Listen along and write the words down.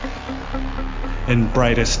In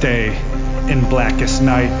brightest day, in blackest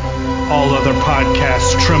night, all other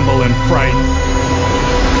podcasts tremble in fright.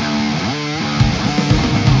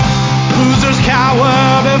 Losers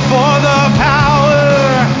cower before the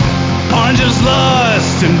power. Oranges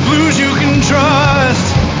lust and blues you can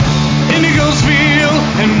trust. Indigos feel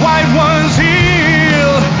and white ones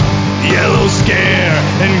heal. Yellows scare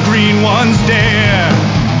and green ones dare.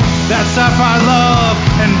 That sapphire love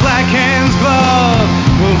and black hands glove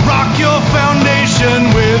will rock your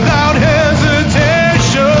foundation without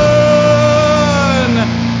hesitation.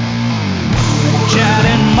 Chad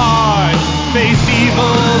and Mark face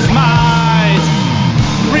evil's might.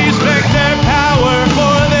 Respect their power,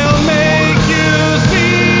 for they'll make you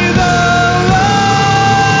see the light.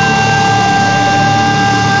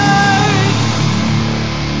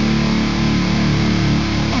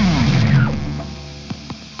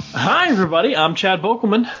 Hi, everybody. I'm Chad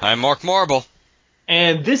Bokelman. I'm Mark Marble.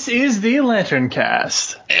 And this is the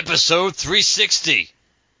LanternCast. Episode 360.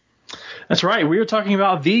 That's right. We are talking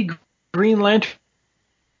about the Green Lantern.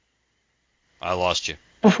 I lost you.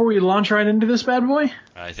 Before we launch right into this bad boy?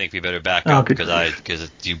 I think we better back up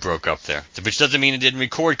because you broke up there. Which doesn't mean it didn't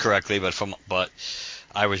record correctly, but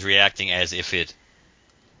I was reacting as if it.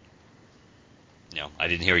 I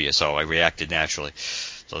didn't hear you, so I reacted naturally.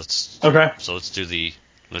 So let's do the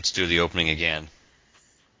opening again.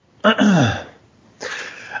 Hi,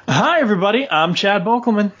 everybody. I'm Chad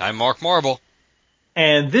Bokelman. I'm Mark Marble.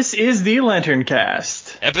 And this is the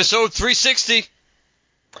LanternCast. Episode 360.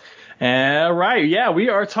 Right, yeah, we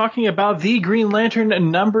are talking about the Green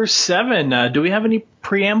Lantern number 7. Do we have any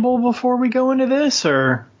preamble before we go into this,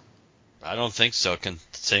 or? I don't think so.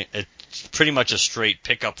 It's pretty much a straight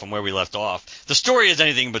pickup from where we left off. The story is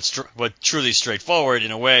anything but truly straightforward in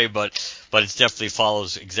a way, but it definitely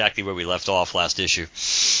follows exactly where we left off last issue.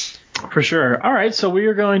 For sure. All right, so we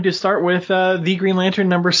are going to start with the Green Lantern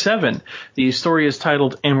number 7. The story is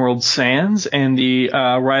titled Emerald Sands, and the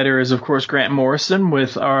writer is, of course, Grant Morrison,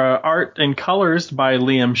 with art and colors by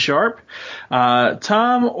Liam Sharp.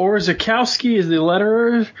 Tom Orzechowski is the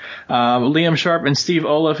letterer. Liam Sharp and Steve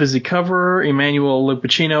Olaf is the coverer. Emmanuel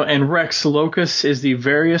Lupacino and Rex Locus is the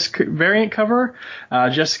variant cover.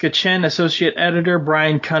 Jessica Chen, associate editor.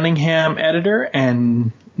 Brian Cunningham, editor.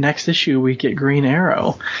 And next issue, we get Green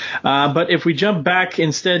Arrow. But if we jump back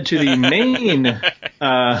instead to the main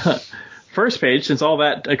first page, since all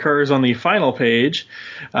that occurs on the final page,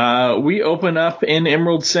 we open up in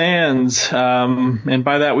Emerald Sands. And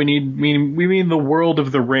by that, we mean the world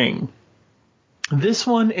of the ring. This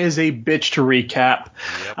one is a bitch to recap,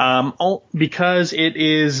 because it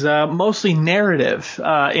is mostly narrative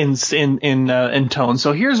in tone.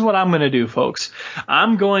 So here's what I'm going to do, folks.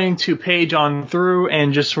 I'm going to page on through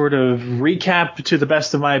and just sort of recap to the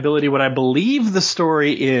best of my ability what I believe the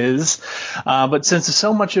story is. But since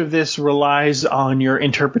so much of this relies on your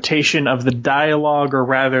interpretation of the dialogue, or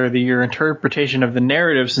rather your interpretation of the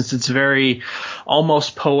narrative, since it's very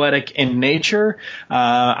almost poetic in nature,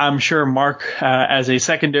 I'm sure Mark, as a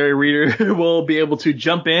secondary reader, will be able to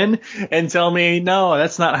jump in and tell me, no,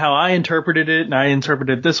 that's not how I interpreted it, and I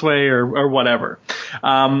interpreted it this way, or whatever.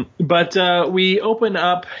 But we open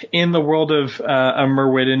up in the world of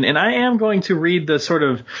Merwidden, and I am going to read the sort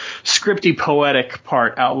of scripty poetic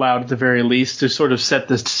part out loud at the very least, to sort of set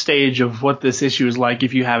the stage of what this issue is like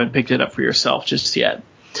if you haven't picked it up for yourself just yet.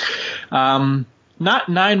 Not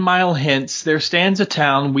 9 mile hence, there stands a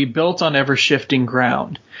town we built on ever-shifting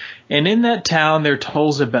ground. And in that town there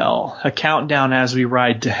tolls a bell, a countdown as we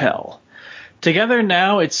ride to hell. Together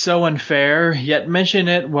now it's so unfair, yet mention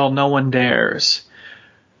it, well, no one dares.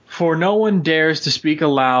 For no one dares to speak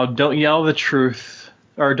aloud, don't yell the truth,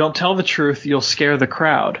 or don't tell the truth, you'll scare the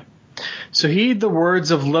crowd. So heed the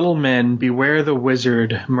words of little men, beware the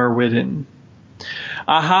wizard Merwidden.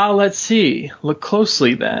 Aha, let's see, look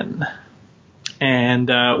closely then. And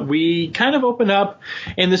we kind of open up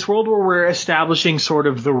in this world where we're establishing sort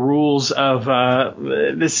of the rules of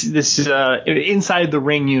this inside the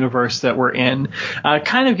ring universe that we're in,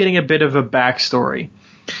 kind of getting a bit of a backstory.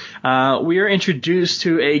 We are introduced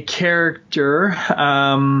to a character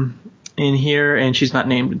in here, and she's not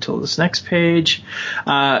named until this next page.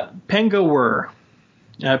 Pengowirr,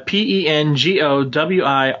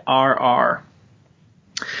 Pengowirr.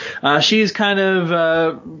 She's kind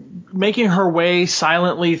of making her way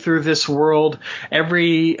silently through this world.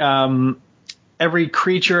 Every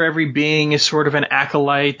creature, every being is sort of an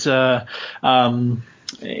acolyte, I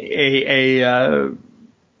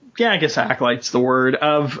guess acolyte's the word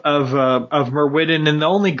of Merwidden, and the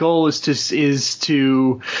only goal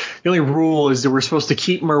the only rule is that we're supposed to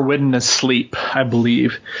keep Merwidden asleep, I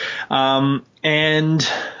believe. And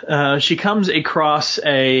she comes across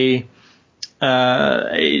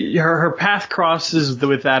her path crosses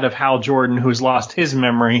with that of Hal Jordan, who's lost his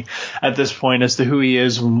memory at this point as to who he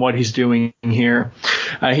is and what he's doing here.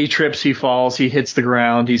 He trips, he falls, he hits the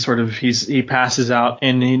ground, he passes out,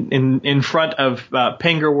 and in front of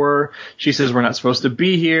Penguwer, she says, "We're not supposed to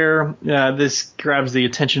be here." This grabs the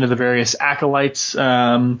attention of the various acolytes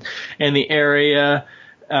in the area.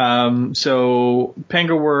 So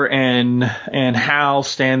Penguwer and Hal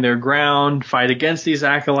stand their ground, fight against these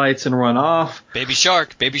acolytes, and run off. Baby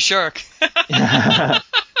shark.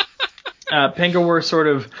 Penguwer sort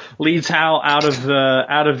of leads Hal out of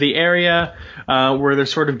the area, where they're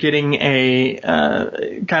sort of getting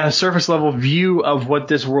a kind of surface level view of what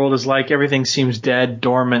this world is like. Everything seems dead,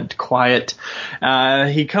 dormant, quiet.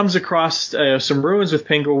 He comes across some ruins with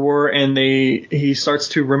Penguwer, and he starts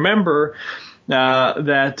to remember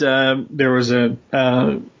that there was a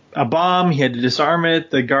bomb. He had to disarm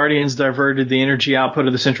it. The Guardians diverted the energy output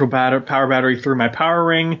of the central power battery through my power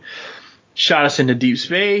ring. Shot us into deep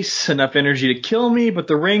space, enough energy to kill me, but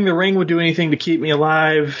the ring would do anything to keep me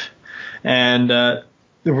alive. And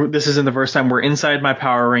this isn't the first time we're inside my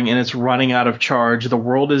power ring, and it's running out of charge. The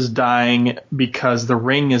world is dying because the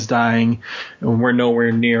ring is dying, and we're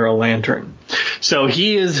nowhere near a lantern. So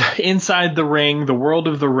he is inside the ring, the world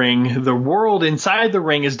of the ring. The world inside the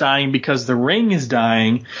ring is dying because the ring is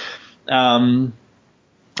dying.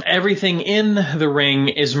 Everything in the ring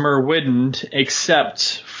is Merwiddened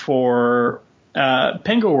except for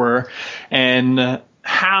Penguwer, and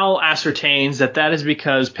Hal ascertains that is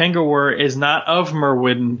because Penguwer is not of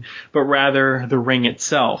Merwidden, but rather the ring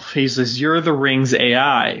itself. He says, "You're the ring's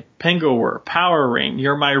AI. Penguwer, power ring,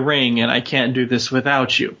 you're my ring, and I can't do this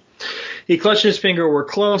without you." He clutches Penguwer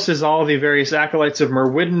close as all the various acolytes of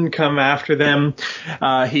Merwidden come after them.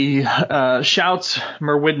 He shouts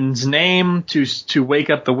Merwidden's name to wake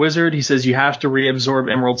up the wizard. He says, "You have to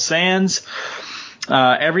reabsorb Emerald Sands.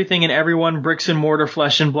 Everything and everyone, bricks and mortar,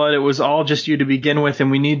 flesh and blood, it was all just you to begin with,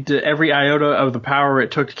 and we need every iota of the power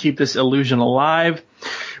it took to keep this illusion alive.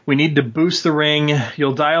 We need to boost the ring.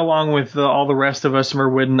 You'll die along with all the rest of us,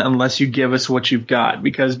 Merwidden, unless you give us what you've got."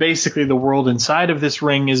 Because basically the world inside of this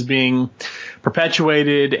ring is being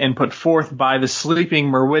perpetuated and put forth by the sleeping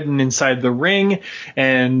Merwidden inside the ring.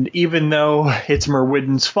 And even though it's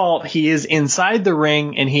Merwidden's fault, he is inside the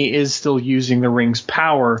ring and he is still using the ring's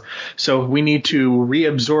power. So we need to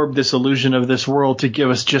reabsorb this illusion of this world to give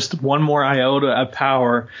us just one more iota of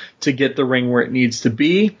power to get the ring where it needs to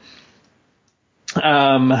be.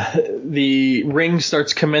 The ring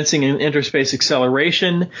starts commencing an interspace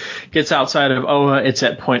acceleration, gets outside of Oa. It's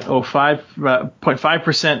at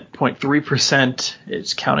 0.5%, 0.3%.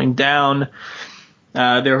 It's counting down.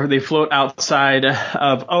 They float outside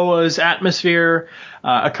of Oa's atmosphere.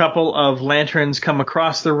 A couple of lanterns come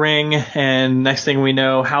across the ring, and next thing we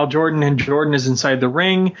know, Hal Jordan and Jordan is inside the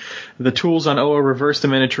ring. The tools on Oa reverse the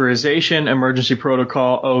miniaturization. Emergency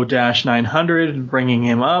protocol O-900, bringing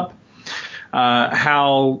him up.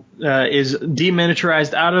 Hal is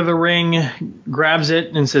deminiaturized out of the ring, grabs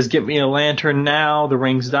it and says, "Get me a lantern now." The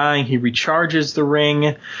ring's dying. He recharges the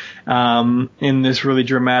ring in this really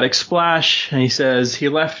dramatic splash. And he says, "He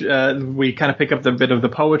left." We kind of pick up the bit of the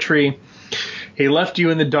poetry. "He left you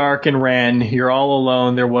in the dark and ran. You're all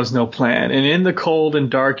alone. There was no plan. And in the cold and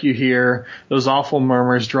dark you hear those awful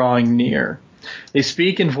murmurs drawing near. They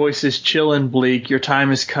speak in voices chill and bleak. Your time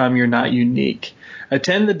has come. You're not unique.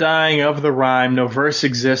 Attend the dying of the rhyme. No verse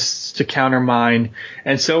exists to counter mine.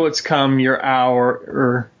 And so it's come your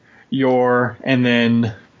hour, and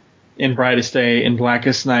then in brightest day, in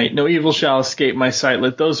blackest night. No evil shall escape my sight.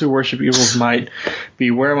 Let those who worship evil's might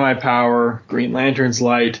beware my power. Green Lantern's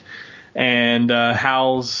light." And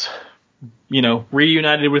Hal's,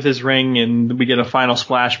 reunited with his ring, and we get a final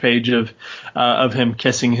splash page of him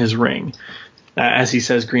kissing his ring as he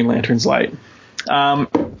says Green Lantern's light.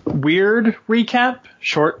 Weird recap,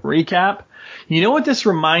 short recap. You know what this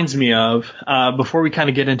reminds me of, before we kind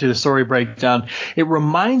of get into the story breakdown? It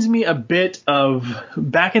reminds me a bit of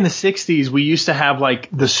back in the 60s, we used to have like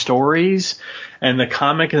the stories and the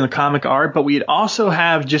comic art, but we'd also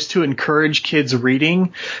have, just to encourage kids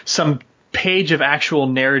reading, some page of actual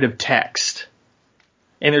narrative text.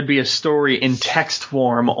 And there'd be a story in text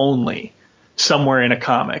form only somewhere in a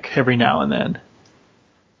comic every now and then.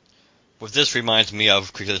 What this reminds me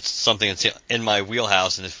of, because it's something that's in my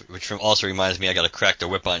wheelhouse, and which also reminds me I got to crack the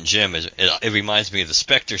whip on Jim, it reminds me of the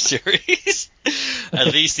Spectre series.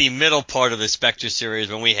 At least the middle part of the Spectre series,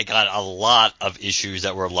 when we had got a lot of issues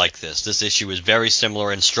that were like this. This issue is very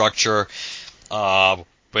similar in structure,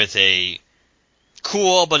 with a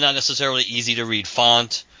cool but not necessarily easy to read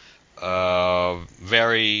font.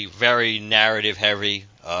 Very, very narrative heavy.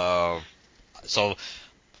 So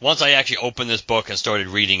once I actually opened this book and started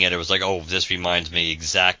reading it, it was like, oh, this reminds me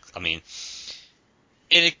I mean,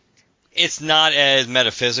 it's not as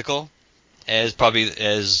metaphysical as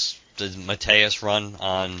the Mateus run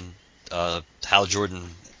on Hal Jordan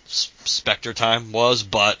Spectre time was,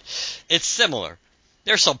 but it's similar.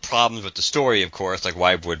 There's some problems with the story, of course, like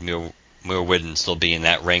why would Muir Wooden still be in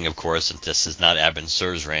that ring, of course, and this is not Abin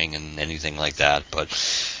Sur's ring and anything like that, but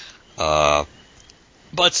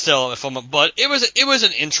still, but it was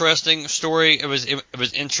an interesting story. It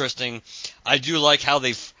was interesting. I do like how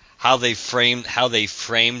they framed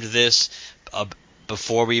this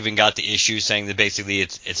before we even got the issue, saying that basically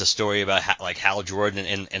it's a story about like Hal Jordan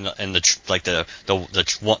and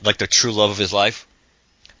the true love of his life,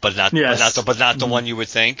 but not the one you would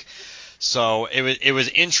think. So it was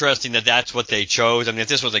interesting that that's what they chose. I mean, if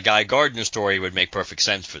this was a Guy Gardner story, it would make perfect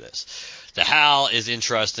sense for this. The Hal is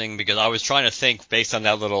interesting because I was trying to think based on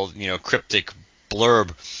that little cryptic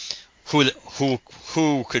blurb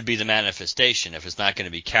who could be the manifestation. If it's not going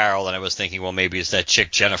to be Carol, then I was thinking, well, maybe it's that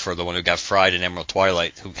chick Jennifer, the one who got fried in Emerald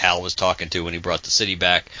Twilight, who Hal was talking to when he brought the city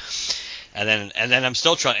back. And then I'm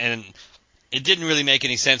still trying, and it didn't really make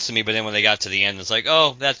any sense to me. But then when they got to the end, it's like,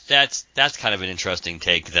 oh, that's kind of an interesting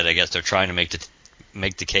take. That I guess they're trying to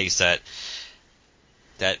make the case that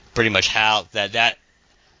pretty much Hal that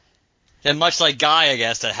much like Guy, I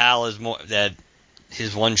guess, that Hal is more that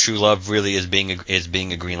his one true love really is being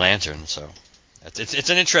a Green Lantern. So it's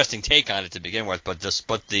an interesting take on it to begin with.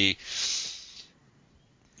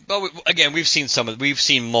 Again, we've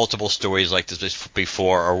seen multiple stories like this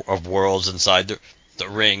before, of worlds inside the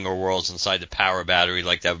ring or worlds inside the power battery,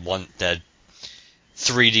 like that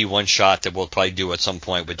 3D one shot that we'll probably do at some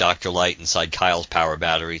point with Dr. Light inside Kyle's power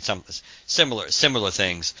battery. Some similar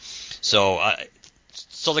things. So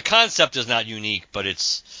the concept is not unique, but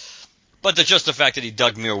just the fact that he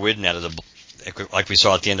dug Muir Wooden out of the, like we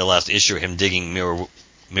saw at the end of last issue, him digging Muir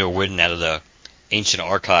Wooden out of the ancient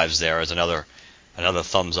archives there is another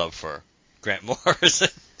thumbs up for Grant Morrison.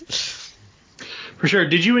 For sure.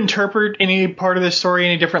 Did you interpret any part of this story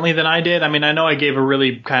any differently than I did? I mean, I know I gave a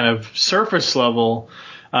really kind of surface level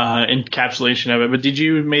encapsulation of it, but did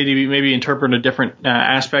you maybe interpret a different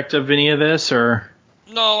aspect of any of this, or?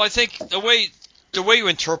 No, I think the way you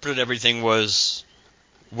interpreted everything was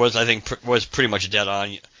pretty much dead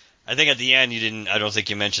on. I think at the end I don't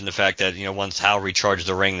think you mentioned the fact that once Hal recharged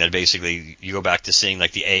the ring, that basically you go back to seeing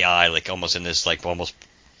like the AI like almost in this like almost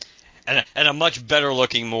and a much better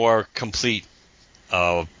looking, more complete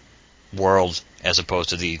world as opposed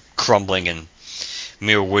to the crumbling and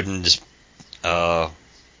Muir Wooden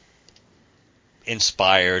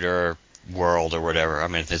inspired or world or whatever. I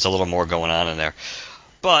mean, there's a little more going on in there,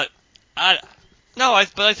 but I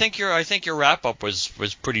think your wrap up was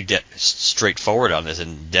pretty straightforward on this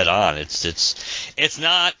and dead on. It's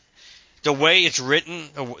not the way it's written,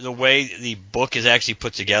 the way the book is actually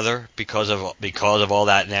put together because of all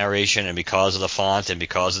that narration and because of the font and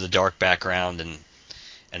because of the dark background and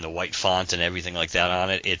the white font and everything like that on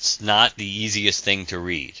it. It's not the easiest thing to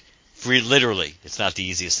read. Literally, it's not the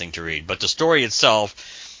easiest thing to read. But the story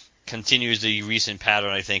itself continues the recent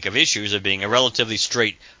pattern, I think, of issues of being a relatively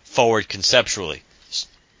straightforward conceptually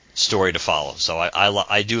story to follow. So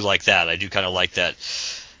I do like that. I do kind of like that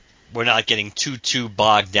we're not getting too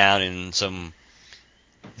bogged down in some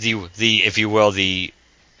the if you will the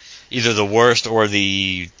either the worst or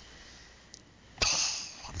the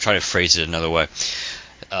I'm trying to phrase it another way.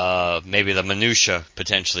 Maybe the minutia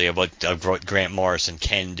potentially of what Grant Morrison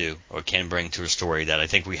can do or can bring to a story that I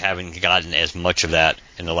think we haven't gotten as much of that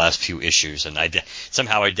in the last few issues, and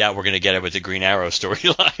somehow I doubt we're going to get it with the Green Arrow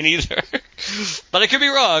storyline either. But I could be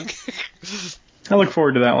wrong. I look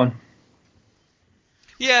forward to that one.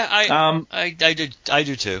 Yeah, I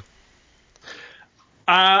do too.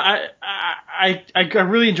 I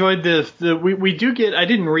really enjoyed we do get, I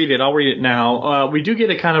didn't read it, I'll read it now. We do get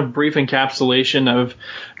a kind of brief encapsulation of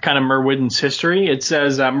kind of Merwooden's history. It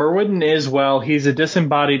says, Merwooden is, he's a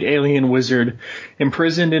disembodied alien wizard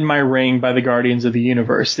imprisoned in my ring by the Guardians of the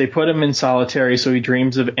Universe. They put him in solitary so he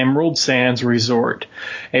dreams of Emerald Sands Resort,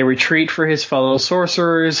 a retreat for his fellow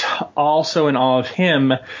sorcerers. Also in awe of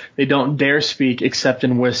him, they don't dare speak except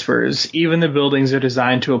in whispers. Even the buildings are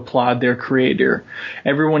designed to applaud their creator.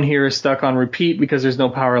 Everyone here is stuck on repeat because there's no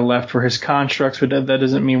power left for his constructs, but that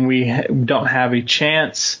doesn't mean we don't have a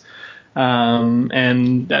chance.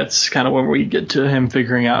 And that's kind of when we get to him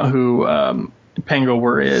figuring out who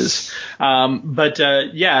Penguwer is. We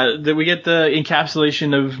get the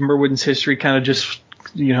encapsulation of Merwooden's history kind of just,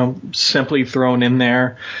 simply thrown in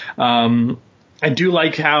there. I do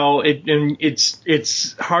like how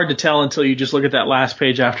it's hard to tell until you just look at that last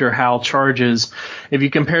page after Hal charges. If you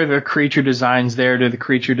compare the creature designs there to the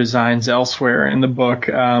creature designs elsewhere in the book,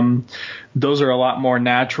 those are a lot more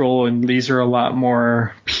natural, and these are a lot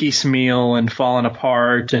more piecemeal and falling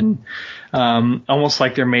apart, and almost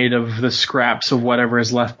like they're made of the scraps of whatever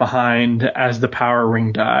is left behind as the power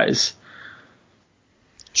ring dies.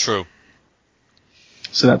 True.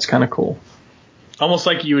 So that's kind of cool. Almost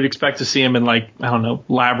like you would expect to see him in, like, I don't know,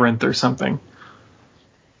 Labyrinth or something.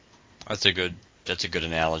 That's a good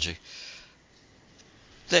analogy.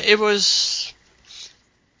 I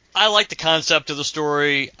like the concept of the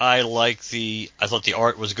story. I thought the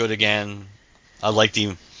art was good again. I like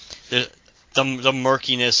the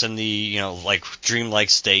murkiness and the, like,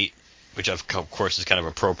 dreamlike state, which of course is kind of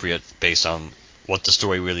appropriate based on what the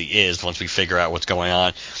story really is once we figure out what's going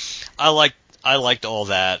on. I liked all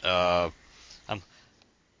that.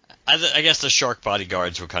 I guess the shark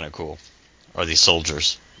bodyguards were kind of cool, or these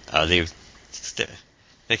soldiers. They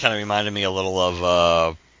kind of reminded me a little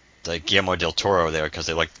of like Guillermo del Toro there, because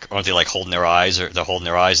aren't they like holding their eyes, or they're holding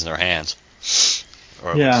their eyes in their hands,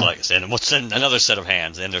 or yeah. and what's in another set of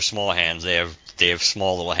hands, and they're small hands. They have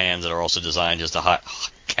small little hands that are also designed just to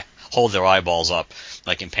hold their eyeballs up,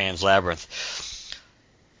 like in Pan's Labyrinth.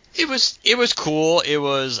 It was cool.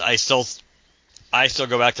 I still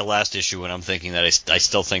go back to last issue and I'm thinking that I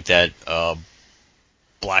still think that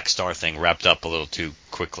Black Star thing wrapped up a little too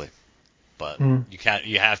quickly. But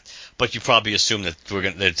but you probably assume that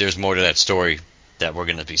that there's more to that story that we're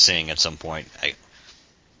gonna be seeing at some point.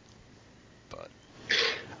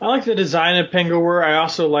 I like the design of Penguin. I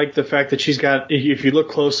also like the fact that she's got, if you look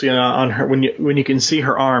closely on her, when you can see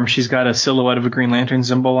her arm, she's got a silhouette of a Green Lantern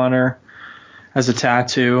symbol on her as a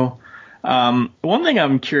tattoo. One thing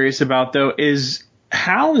I'm curious about, though, is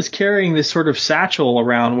Hal is carrying this sort of satchel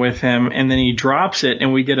around with him, and then he drops it,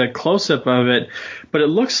 and we get a close-up of it, but it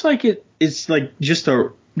looks like it's like just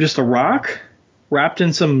a rock wrapped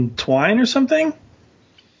in some twine or something.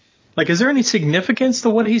 Like, is there any significance to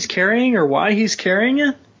what he's carrying or why he's carrying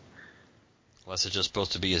it? Unless it's just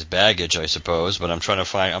supposed to be his baggage, I suppose, but I'm trying to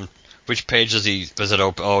find... which page does it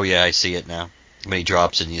open? Oh, yeah, I see it now. When he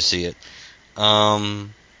drops it and you see it. I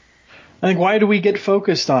think, why do we get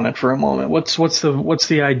focused on it for a moment? What's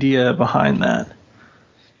the idea behind that?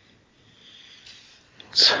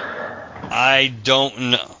 I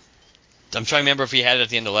don't know. I'm trying to remember if he had it at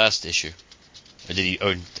the end of last issue. Or did he...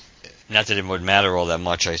 Or, not that it would matter all that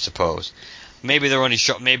much, I suppose. Maybe they're only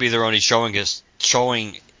showing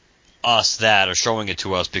us that, or showing it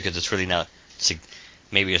to us because it's really not.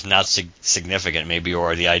 Maybe it's not significant. Maybe,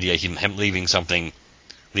 or the idea of him leaving some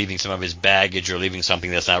of his baggage, or leaving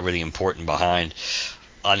something that's not really important behind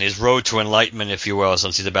on his road to enlightenment, if you will.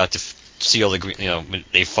 Since he's about to seal the,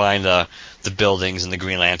 they find the buildings and the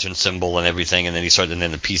Green Lantern symbol and everything, and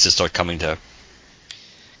then the pieces start coming into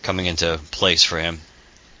place for him.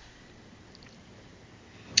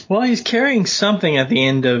 Well, he's carrying something at the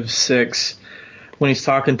end of 6 when he's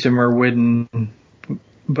talking to Merwidden,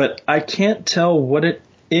 but I can't tell what it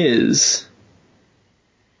is.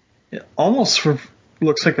 It almost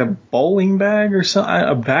looks like a bowling bag or something,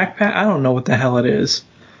 a backpack. I don't know what the hell it is.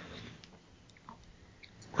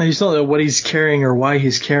 I just don't know what he's carrying or why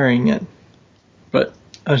he's carrying it. But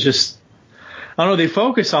I don't know, they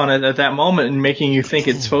focus on it at that moment and making you think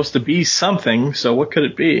it's supposed to be something, so what could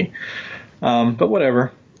it be? But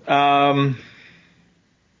whatever.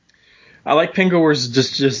 I like Penguin's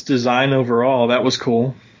just design overall. That was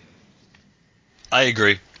cool. I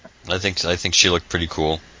agree. I think she looked pretty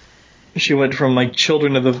cool. She went from like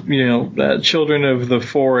children of the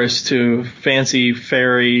forest to fancy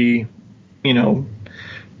fairy,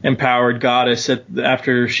 empowered goddess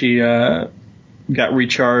after she got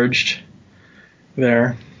recharged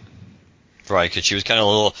there. Right, because she was kind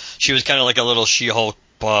of like a little She-Hulk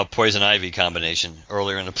Poison Ivy combination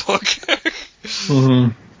earlier in the book. Mm-hmm.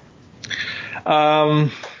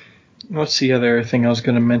 What's the other thing I was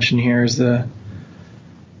going to mention here is let's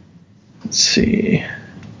see,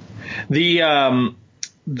 the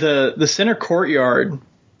center courtyard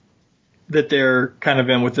that they're kind of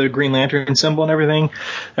in with the Green Lantern symbol and everything.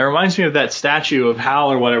 That reminds me of that statue of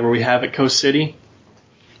Hal or whatever we have at Coast City,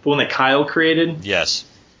 the one that Kyle created. Yes.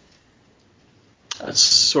 That's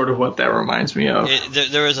sort of what that reminds me of.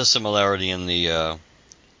 There is a similarity in the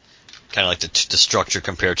kind of like the structure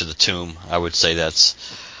compared to the tomb. I would say that's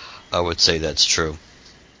true.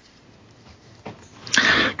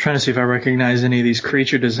 I'm trying to see if I recognize any of these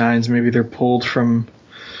creature designs. Maybe they're pulled from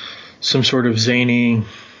some sort of zany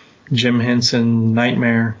Jim Henson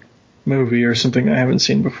nightmare movie or something I haven't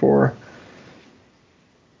seen before.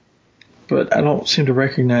 but I don't seem to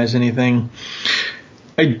recognize anything.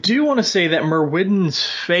 I do want to say that Merwidden's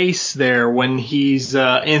face there, when he's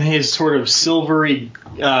in his sort of silvery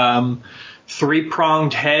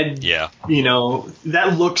three-pronged head,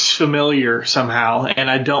 that looks familiar somehow, and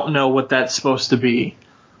I don't know what that's supposed to be.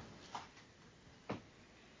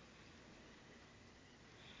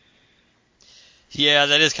 Yeah,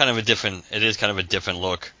 that is kind of a different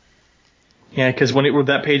look. Yeah, because with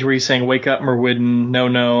that page where he's saying, "Wake up, Merwidden,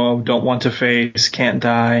 no, don't want to face, can't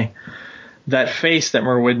die." That face that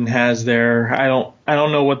Merwidden has there, I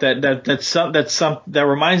don't know what that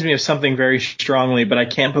reminds me of something very strongly, but I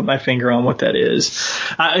can't put my finger on what that is.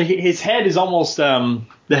 His head is almost the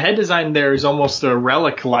head design there is almost a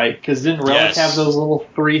Relic-like, because didn't Relic have those little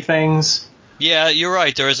three things? Yeah, you're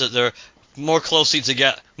right. They're more closely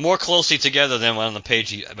together than on the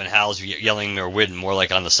page when Hal's yelling Merwidden, more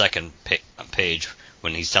like on the second page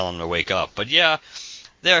when he's telling him to wake up. But yeah,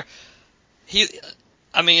 in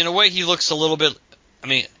a way, he looks a little bit.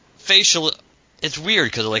 Facial. It's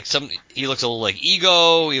weird because he looks a little like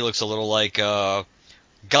Ego. He looks a little like Gog,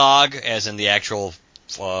 as in the actual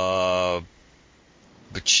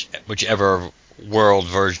whichever world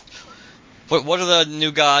version. What are the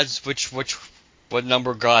new gods? What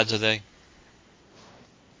number gods are they?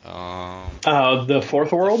 The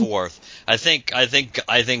fourth world. The fourth. I think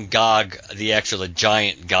Gog, the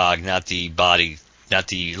giant Gog, not the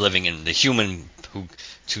living in the human who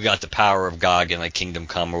got the power of Gog in like Kingdom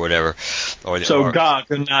Come or whatever. Gog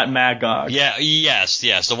and not Magog. Yeah. Yes.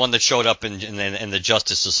 The one that showed up in the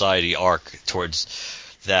Justice Society arc towards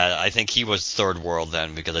that. I think he was third world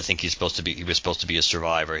then, because I think he was supposed to be a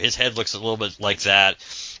survivor. His head looks a little bit like that,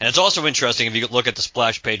 and it's also interesting if you look at the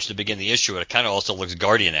splash page to begin the issue. It kind of also looks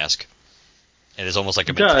Guardian-esque. It is almost like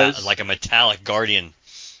a metallic Guardian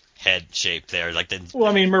head shape there.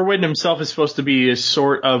 Merwidden himself is supposed to be a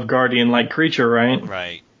sort of Guardian-like creature, right?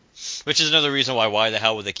 Right. Which is another reason why the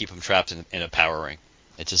hell would they keep him trapped in a power ring?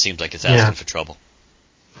 It just seems like it's asking for trouble.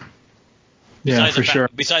 Yeah, for sure.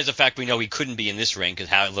 Besides the fact we know he couldn't be in this ring because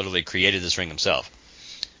Hal literally created this ring himself.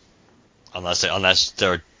 Unless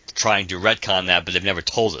they're trying to retcon that, but they've never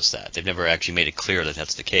told us that. They've never actually made it clear that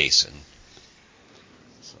that's the case. And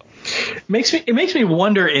so. It makes me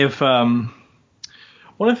wonder if one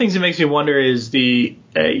of the things that makes me wonder is the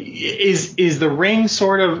ring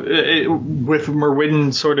sort of with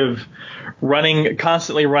Merwidden sort of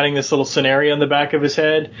constantly running this little scenario in the back of his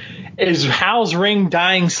head. Is Hal's ring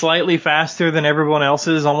dying slightly faster than everyone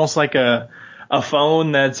else's, almost like a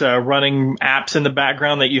phone that's running apps in the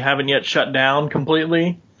background that you haven't yet shut down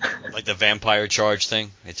completely? Like the vampire charge thing.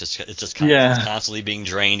 It's just constantly being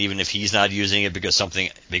drained, even if he's not using it because something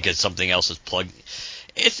else is plugged.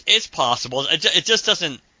 It's possible. It just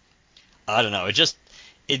doesn't. I don't know.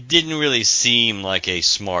 It didn't really seem like a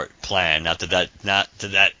smart plan. Not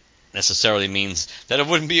that necessarily means that it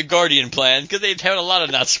wouldn't be a Guardian plan, because they've had a lot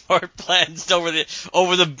of not smart plans over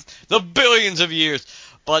the billions of years.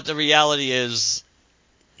 But the reality is,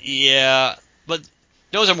 yeah. But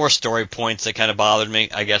those are more story points that kind of bothered me,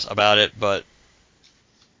 I guess, about it. But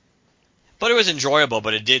it was enjoyable.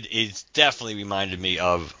 But it definitely reminded me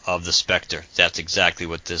of the Spectre. That's exactly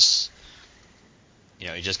what this.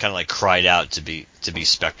 He just kind of like cried out to be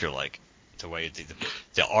Spectre-like. The way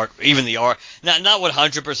the art, even the art, not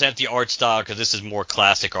 100% the art style, because this is more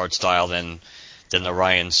classic art style than the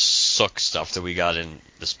Ryan Sook stuff that we got in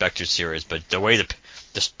the Spectre series. But the way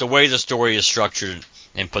the story is structured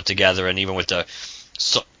and put together, and even with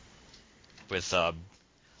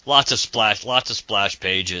lots of splash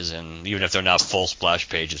pages, and even if they're not full splash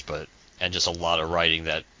pages, and just a lot of writing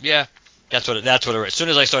that, yeah, that's what. As soon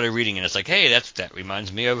as I started reading it, it's like, hey, that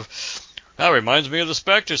reminds me of the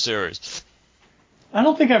Spectre series. I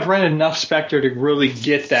don't think I've read enough Spectre to really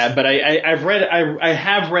get that, but I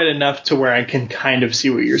have read enough to where I can kind of see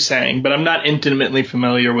what you're saying, but I'm not intimately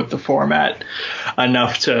familiar with the format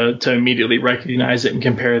enough to immediately recognize it and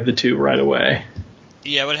compare the two right away.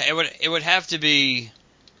 Yeah, it would have to be.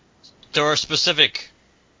 There are specific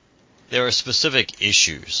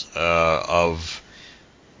issues of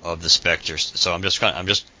the Spectre, so I'm just.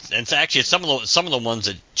 And actually, some of the ones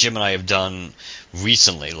that Jim and I have done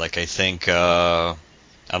recently, like I think I'm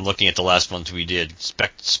looking at the last ones we did,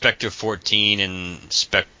 Spectre 14 and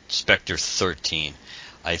Spectre 13.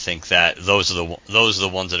 I think that those are the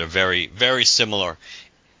ones that are very, very similar.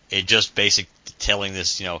 It just basic telling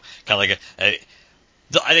this, kind of like I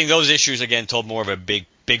think those issues again told more of a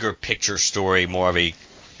bigger picture story, more of a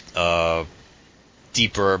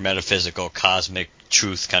deeper metaphysical, cosmic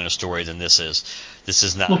truth kind of story than this is. This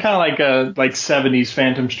is not. Well, kind of like 70s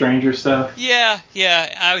Phantom Stranger stuff. Yeah.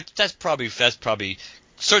 That's probably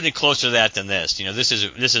certainly closer to that than this. You know, this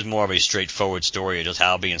is more of a straightforward story of just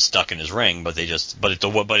Hal being stuck in his ring, but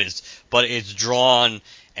it's drawn,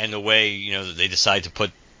 and the way, you know, they decide to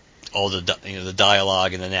put all the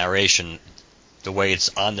dialogue and the narration, the way it's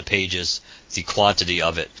on the pages, the quantity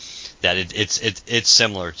of it, that it's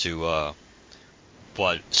similar to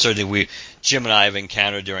what certainly Jim and I have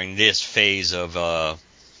encountered during this phase of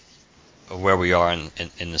where we are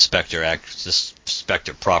in the Spectre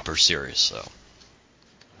proper series. So.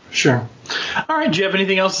 Sure. All right. Do you have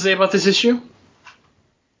anything else to say about this issue?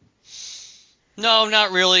 No,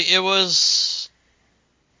 not really. It was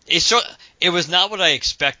not what I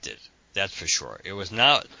expected. That's for sure. It was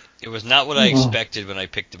not what I expected when I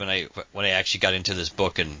actually got into this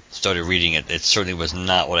book and started reading it. It certainly was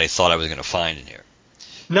not what I thought I was going to find in here.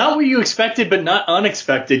 Not what you expected, but not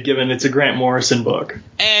unexpected, given it's a Grant Morrison book.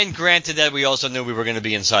 And granted that we also knew we were going to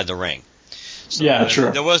be inside the ring. So yeah,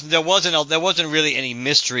 sure. There wasn't really any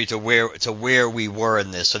mystery to where we were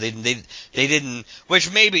in this. So they didn't, which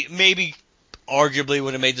maybe arguably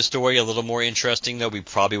would have made the story a little more interesting. Though we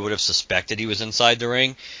probably would have suspected he was inside the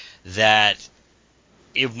ring. That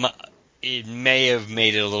it may have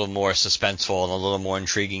made it a little more suspenseful and a little more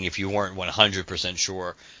intriguing if you weren't 100%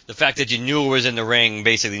 sure. The fact that you knew it was in the ring,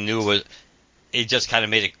 basically it just kind of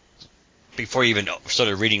made it. Before you even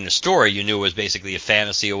started reading the story, you knew it was basically a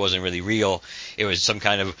fantasy. It wasn't really real. It was some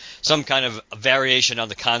kind of variation on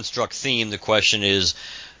the construct theme. The question is,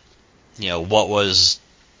 you know, what was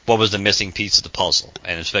the missing piece of the puzzle,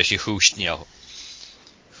 and especially who she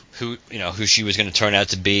was going to turn out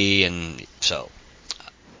to be, and so.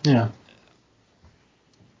 Yeah.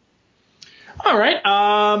 All right.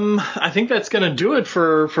 I think that's going to do it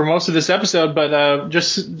for most of this episode, but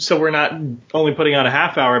just so we're not only putting on a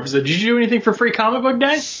half-hour episode, did you do anything for Free Comic Book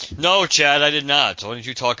Day? No, Chad, I did not. Why don't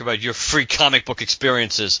you talk about your free comic book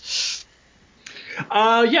experiences?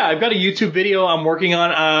 Yeah, I've got a YouTube video I'm working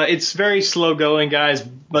on. It's very slow going, guys,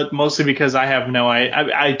 but mostly because I haven't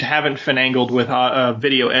finagled with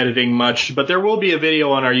video editing much. But there will be a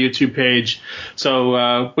video on our YouTube page.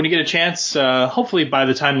 So when you get a chance, hopefully by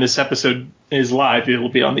the time this episode is live, it will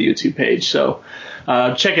be on the YouTube page. So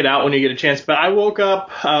check it out when you get a chance. But I woke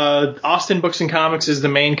up. Austin Books and Comics is the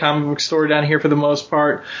main comic book store down here for the most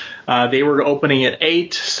part. They were opening at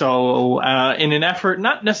 8, so in an effort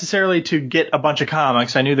not necessarily to get a bunch of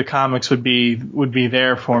comics, I knew the comics would be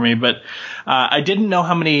there for me, but I didn't know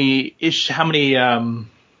how many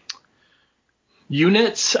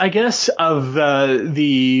units, I guess, of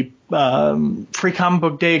the Free Comic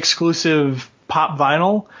Book Day exclusive pop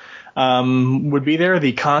vinyl would be there,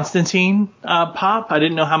 the Constantine pop. I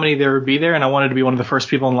didn't know how many there would be there, and I wanted to be one of the first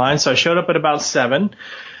people in line, so I showed up at about 7.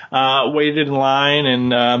 Waited in line,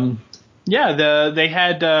 and they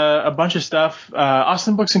had a bunch of stuff.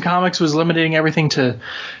 Austin Books and Comics was limiting everything to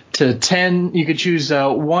 10. You could choose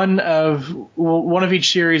one of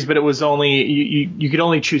each series, but it was only you could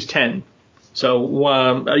only choose 10.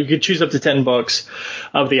 So you could choose up to 10 books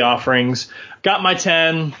of the offerings. Got my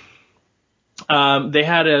 10. They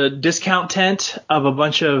had a discount tent of a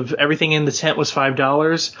bunch of everything in the tent was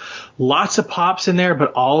 $5. Lots of pops in there,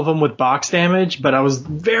 but all of them with box damage. But I was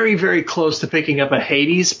very, very close to picking up a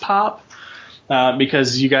Hades pop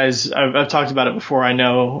because you guys, I've talked about it before. I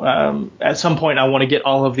know at some point I want to get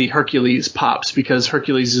all of the Hercules pops because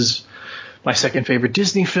Hercules is my second favorite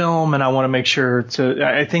Disney film, and I want to make sure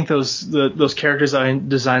I think those character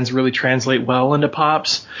designs really translate well into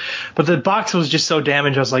pops. But the box was just so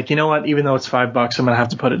damaged, I was like, you know what? Even though it's $5, I'm gonna have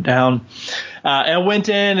to put it down. And I went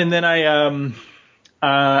in, and then I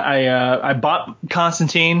bought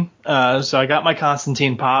Constantine. So I got my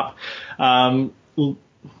Constantine pop.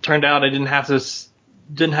 Turned out I didn't have to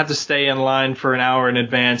stay in line for an hour in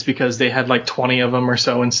advance because they had like 20 of them or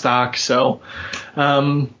so in stock. So,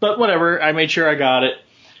 but whatever, I made sure I got it.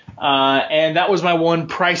 And that was my one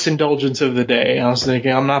price indulgence of the day. I was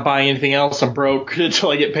thinking, I'm not buying anything else. I'm broke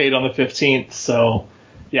until I get paid on the 15th. So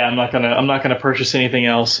yeah, I'm not gonna purchase anything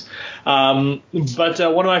else. But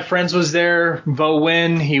one of my friends was there, Vo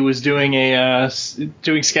Win. He was doing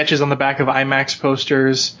doing sketches on the back of IMAX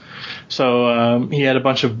posters. So he had a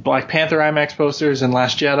bunch of Black Panther IMAX posters and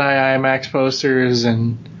Last Jedi IMAX posters,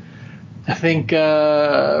 and I think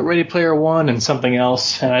Ready Player One and something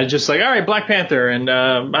else. And I was just like, all right, Black Panther and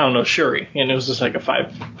I don't know, Shuri, and it was just like a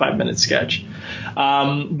 5-minute sketch.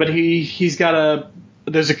 But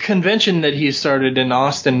there's a convention that he started in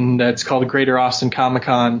Austin that's called Greater Austin Comic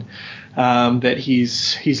Con that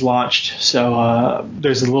he's launched. So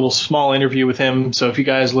there's a little small interview with him. So if you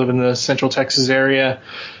guys live in the Central Texas area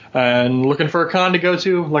and looking for a con to go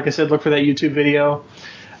to, like I said, look for that YouTube video.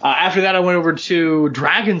 After that, I went over to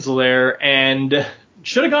Dragon's Lair, and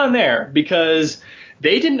Should have gone there because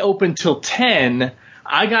they didn't open till 10.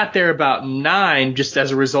 I got there about 9 just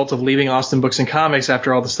as a result of leaving Austin Books and Comics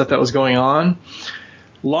after all the stuff that was going on.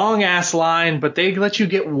 Long ass line, but they let you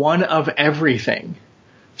get one of everything.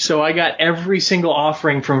 So I got every single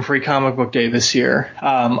offering from Free Comic Book Day this year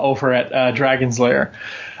over at Dragon's Lair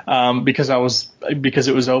because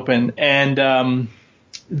it was open. And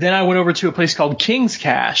then I went over to a place called King's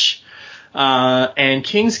Cash. And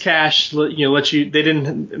King's Cash, lets you. They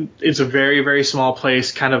didn't. It's a very, very small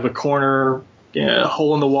place, kind of a corner,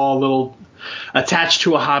 hole in the wall, little attached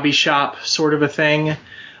to a hobby shop sort of a thing.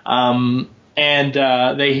 And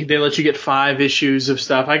they let you get 5 issues of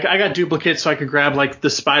stuff. I got duplicates so I could grab like the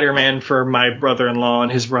Spider-Man for my brother-in-law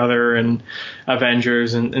and his brother and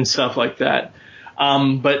Avengers and stuff like that.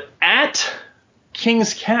 But at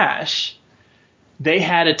King's Cash, they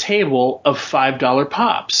had a table of $5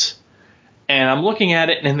 pops. And I'm looking at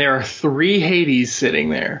it, and there are 3 Hades sitting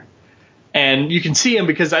there, and you can see them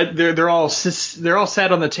because they're all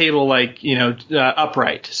sat on the table like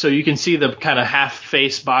upright, so you can see the kind of half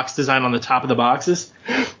face box design on the top of the boxes.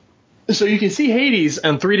 So you can see Hades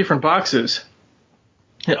on 3 different boxes,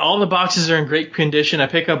 and all the boxes are in great condition. I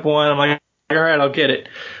pick up one, I'm like, all right, I'll get it.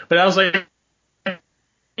 But I was like,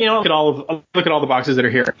 look at all the boxes that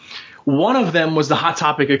are here. One of them was the Hot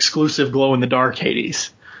Topic exclusive glow in the dark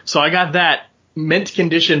Hades. So I got that mint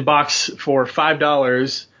condition box for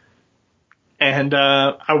 $5, and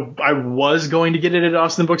I was going to get it at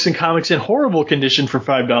Austin Books and Comics in horrible condition for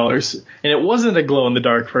 $5, and it wasn't a glow in the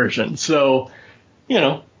dark version. So,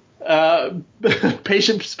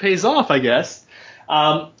 patience pays off, I guess.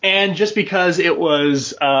 And just because it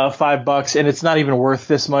was $5, and it's not even worth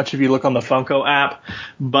this much if you look on the Funko app,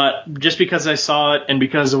 but just because I saw it and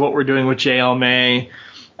because of what we're doing with JL May.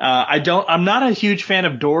 I'm not a huge fan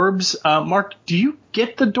of Dorbs. Mark, do you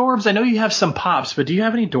get the Dorbs? I know you have some Pops, but do you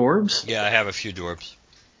have any Dorbs? Yeah, I have a few Dorbs.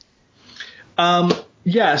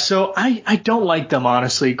 Yeah, so I don't like them,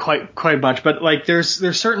 honestly, quite much. But like, there's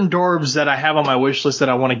certain Dorbs that I have on my wish list that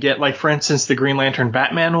I want to get. Like, for instance, the Green Lantern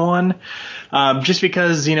Batman one. Just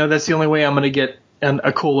because that's the only way I'm going to get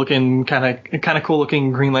a cool looking kind of cool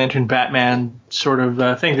looking Green Lantern Batman sort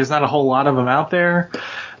of thing. There's not a whole lot of them out there.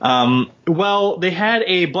 Well, they had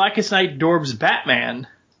a Blackest Night Dorbs Batman,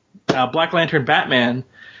 Black Lantern Batman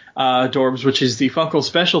Dorbs, which is the Funko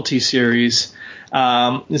Specialty series.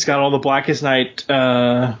 It's got all the Blackest Night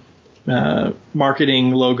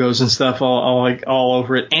marketing logos and stuff all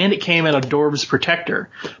over it, and it came in a Dorbs protector,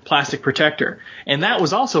 plastic protector, and that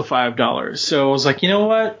was also $5. So I was like, you know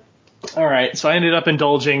what? All right. So I ended up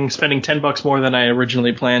spending $10 more than I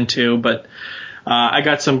originally planned to, but I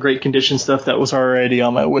got some great condition stuff that was already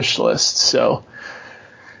on my wish list. So,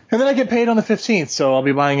 and then I get paid on the 15th, so I'll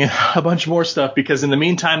be buying a bunch more stuff because in the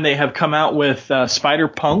meantime they have come out with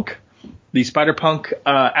Spider-Punk. The Spider-Punk,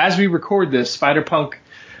 as we record this, Spider-Punk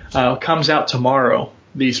comes out tomorrow.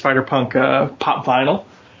 The Spider-Punk pop vinyl.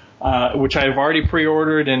 Which I've already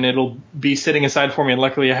pre-ordered, and it'll be sitting aside for me. And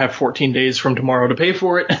luckily, I have 14 days from tomorrow to pay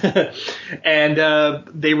for it. And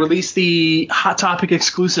they released the Hot Topic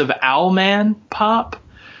exclusive Owlman pop,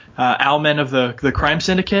 Owlman of the Crime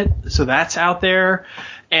Syndicate. So that's out there.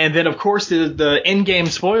 And then, of course, the in-game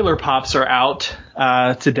spoiler pops are out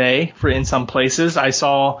today in some places. I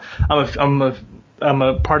saw. I'm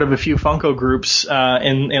a part of a few Funko groups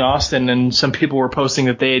in Austin, and some people were posting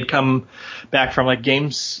that they had come back from like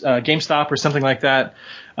GameStop or something like that,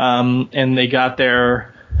 and they got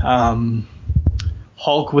their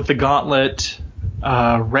Hulk with the Gauntlet,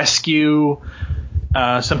 Rescue.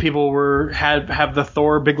 Some people have the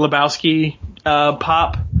Thor Big Lebowski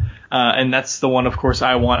pop, and that's the one, of course,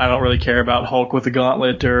 I want. I don't really care about Hulk with the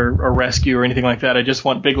Gauntlet or Rescue or anything like that. I just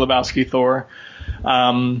want Big Lebowski Thor.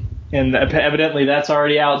 And evidently that's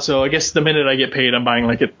already out. So I guess the minute I get paid, I'm buying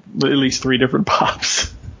like at least 3 different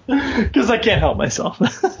pops because I can't help myself.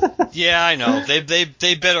 Yeah, I know.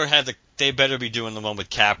 They better be doing the one with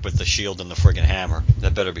Cap with the shield and the friggin' hammer.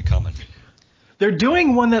 That better be coming. They're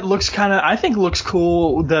doing one that looks looks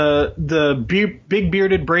cool. The big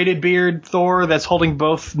bearded braided beard Thor that's holding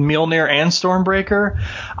both Mjolnir and Stormbreaker.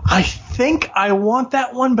 I think I want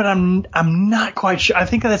that one, but I'm not quite sure. I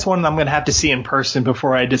think that's one I'm going to have to see in person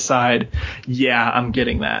before I decide. Yeah, I'm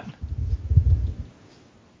getting that.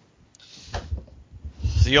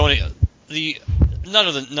 None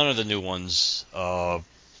of the new ones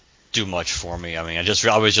do much for me. I mean, I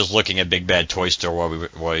was just looking at Big Bad Toy Store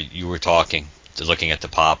while you were talking. Looking at the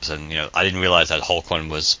pops, and I didn't realize that Hulk one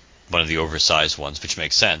was one of the oversized ones, which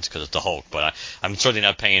makes sense because it's the Hulk. But I'm certainly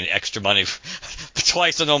not paying extra money for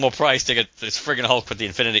twice the normal price to get this friggin' Hulk with the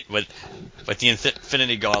Infinity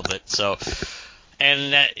Gauntlet. So,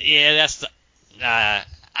 And that's the.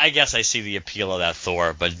 I guess I see the appeal of that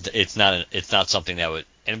Thor, but it's not something that would.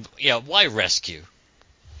 And why rescue?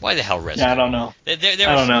 Why the hell rescue? Yeah, I don't know. I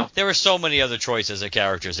don't know. There were so many other choices of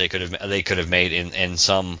characters they could have made in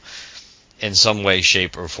some way,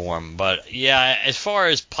 shape, or form. But yeah, as far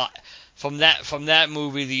as from that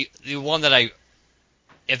movie, the one that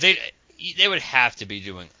if they would have to be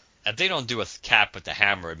doing, if they don't do a Cap with the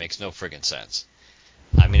hammer, it makes no friggin' sense.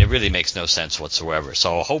 I mean, it really makes no sense whatsoever.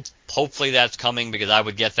 So hopefully that's coming, because I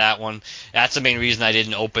would get that one. That's the main reason I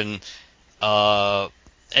didn't open,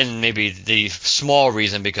 and maybe the small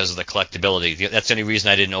reason because of the collectability. That's the only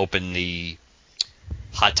reason I didn't open the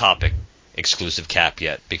Hot Topic exclusive Cap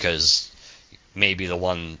yet, because maybe the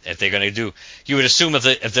one, if they're going to do, you would assume if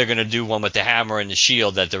they're going to do one with the hammer and the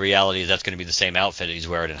shield, that the reality is that's going to be the same outfit he's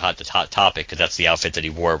wearing in Hot Topic, because that's the outfit that he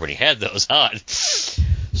wore when he had those on.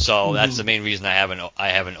 So that's the main reason I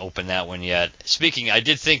haven't opened that one yet. Speaking, I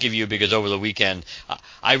did think of you because over the weekend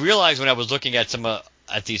I realized when I was looking at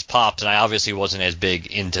at these pops, and I obviously wasn't as big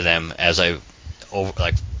into them as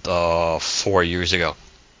 4 years ago,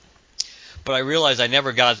 but I realized I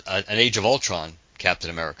never got an Age of Ultron Captain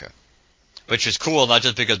America, which is cool, not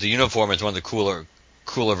just because the uniform is one of the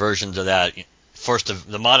cooler versions of that.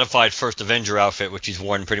 The modified First Avenger outfit, which he's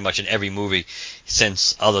worn pretty much in every movie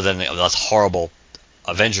since, other than that horrible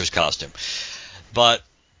Avengers costume. But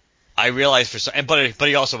I realized but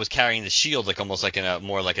he also was carrying the shield almost like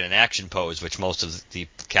more like in an action pose, which most of the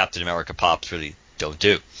Captain America pops really don't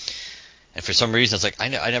do. And for some reason, it's like I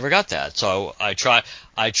never got that. So I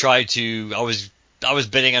was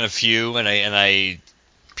bidding on a few, and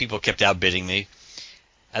people kept outbidding me.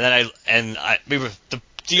 And then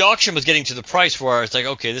the auction was getting to the price where it's like,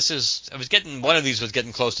 okay, one of these was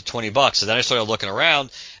getting close to $20. So then I started looking around,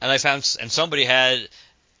 and I found, and somebody had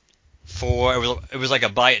it was like a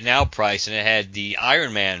buy it now price, and it had the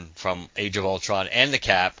Iron Man from Age of Ultron and the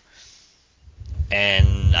Cap,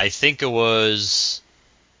 and I think it was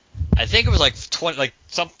like 20, like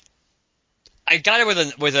some. I got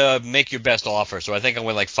it with a make your best offer, so I think I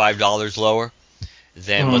went like $5 lower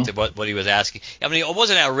than what he was asking. I mean, it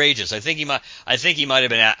wasn't outrageous. I think he might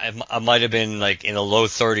have been like in the low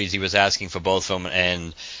 30s. He was asking for both of them,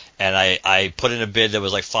 and I put in a bid that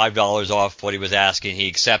was like $5 off what he was asking. He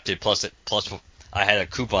accepted, plus I had a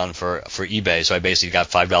coupon for eBay, so I basically got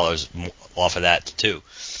 $5 off of that too.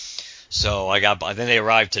 So then they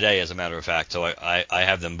arrived today, as a matter of fact. So I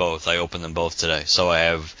have them both. I opened them both today. So I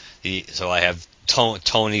have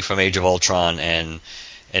Tony from Age of Ultron and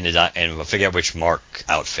I forget which Mark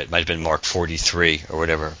outfit. Might have been Mark 43 or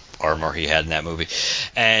whatever armor he had in that movie,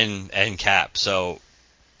 and Cap. So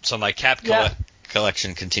my Cap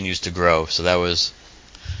collection continues to grow. So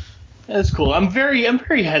that's cool. I'm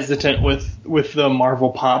very hesitant with the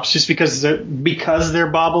Marvel pops, just because they're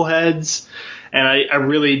bobbleheads, and I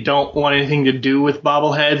really don't want anything to do with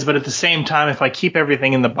bobbleheads. But at the same time, if I keep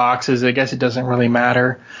everything in the boxes, I guess it doesn't really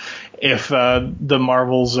matter if the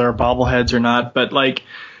Marvels are bobbleheads or not. But like,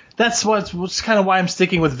 that's what's kind of why I'm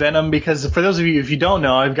sticking with Venom, because for those of you, if you don't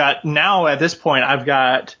know, I've got Venomized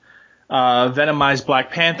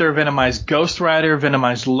Black Panther, Venomized Ghost Rider,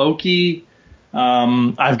 Venomized Loki.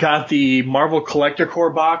 I've got the Marvel Collector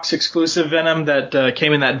Core box exclusive Venom that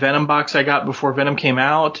came in that Venom box I got before Venom came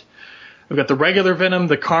out. I've got the regular Venom,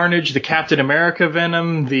 the Carnage, the Captain America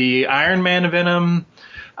Venom, the Iron Man Venom.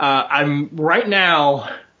 I'm right now,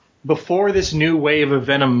 before this new wave of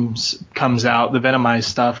Venoms comes out, the Venomized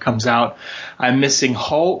stuff comes out, I'm missing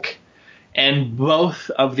Hulk and both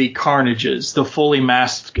of the Carnages, the fully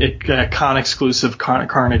masked con exclusive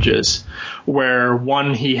Carnages, where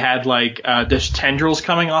one he had like there's tendrils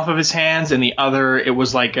coming off of his hands, and the other it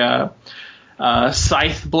was like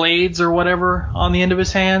scythe blades or whatever on the end of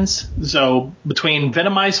his hands. So between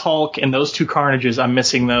Venomized Hulk and those two Carnages, I'm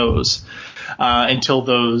missing those until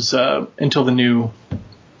the new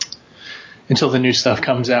stuff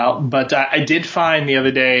comes out. But I did find the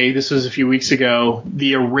other day, this was a few weeks ago,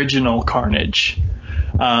 the original Carnage,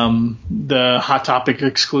 the Hot Topic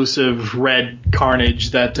exclusive red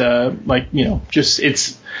Carnage that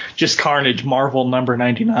it's just Carnage Marvel number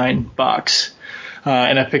 99 box.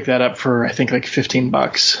 And I picked that up for, I think, like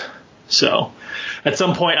 $15. So at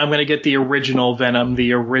some point I'm going to get the original Venom,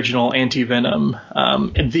 the original Anti-Venom.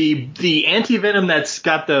 The Anti-Venom that's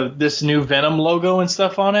got this new Venom logo and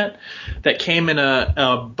stuff on it, that came in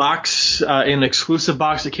a box, in an exclusive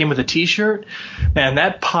box that came with a t-shirt. Man,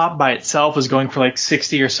 that pop by itself is going for like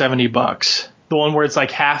 $60 or $70. The one where it's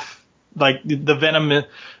like half, like the Venom,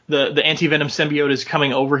 the Anti-Venom symbiote is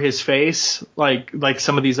coming over his face, like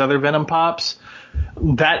some of these other Venom pops.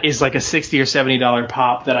 That is like a $60 or $70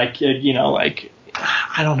 pop that I could,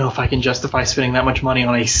 I don't know if I can justify spending that much money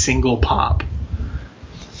on a single pop.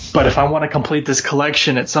 But if I want to complete this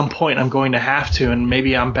collection at some point, I'm going to have to, and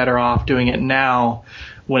maybe I'm better off doing it now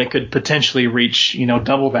when it could potentially reach,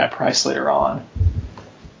 double that price later on.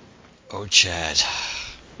 Oh, Chad.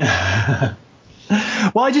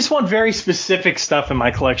 Well, I just want very specific stuff in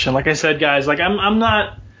my collection. Like I said, guys, like I'm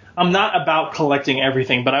not about collecting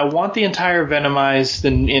everything, but I want the entire Venomized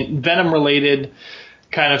and Venom-related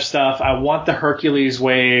kind of stuff. I want the Hercules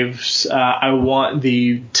waves. I want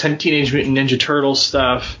the Teenage Mutant Ninja Turtles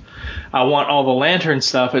stuff. I want all the Lantern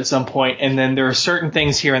stuff at some point. And then there are certain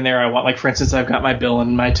things here and there I want. Like, for instance, I've got my Bill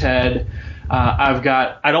and my Ted. I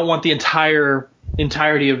don't want the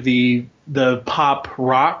entirety of the pop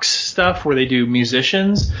rocks stuff where they do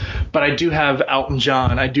musicians, but I do have Elton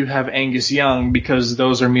John. I do have Angus Young, because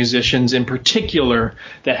those are musicians in particular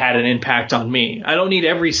that had an impact on me. I don't need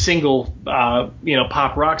every single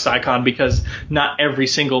pop rocks icon, because not every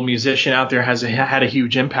single musician out there has had a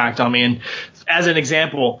huge impact on me. And as an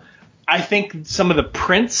example, I think some of the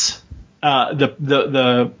Prince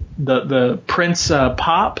the Prince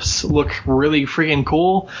pops look really freaking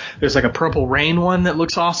cool. There's like a Purple Rain one that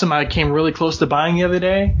looks awesome. I came really close to buying the other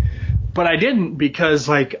day, but I didn't, because,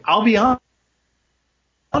 like, I'll be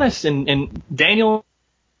honest, and Daniel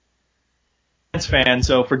fan,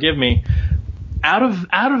 so forgive me. Out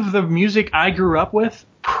of the music I grew up with,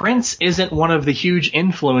 Prince isn't one of the huge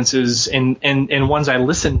influences and ones I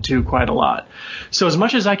listen to quite a lot. So as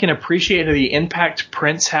much as I can appreciate the impact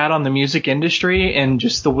Prince had on the music industry and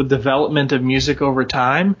just the development of music over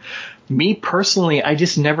time, me personally, I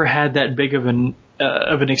just never had that big of an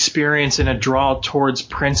experience and a draw towards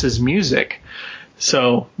Prince's music.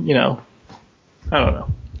 So, I don't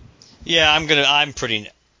know. Yeah,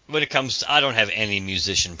 when it comes to, I don't have any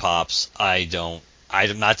musician pops.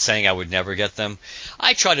 I'm not saying I would never get them.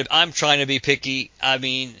 I'm trying to be picky. I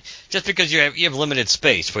mean, just because you have limited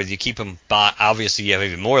space, whether you keep them obviously you have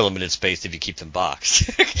even more limited space if you keep them boxed.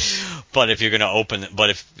 But if you're going to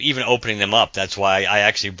even opening them up, that's why I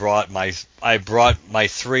actually brought my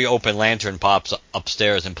 3 open Lantern pops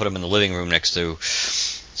upstairs and put them in the living room next to.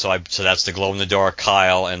 So that's the glow-in-the-dark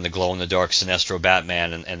Kyle and the glow-in-the-dark Sinestro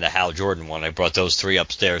Batman and the Hal Jordan one. I brought those 3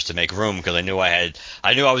 upstairs to make room, because I knew I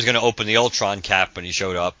was going to open the Ultron cap when he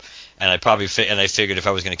showed up, and I figured if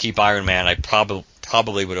I was going to keep Iron Man, I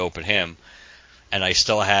probably would open him. And I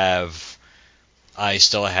still have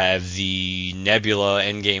the Nebula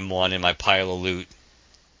Endgame one in my pile of loot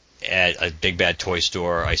at a Big Bad Toy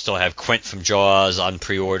Store. I still have Quint from Jaws on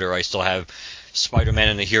pre-order. I still have Spider-Man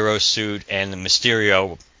in the hero suit and the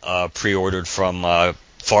Mysterio pre-ordered from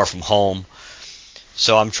Far From Home.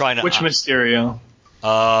 So I'm trying to... Which Mysterio?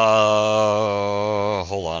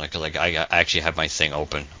 Hold on, because I actually have my thing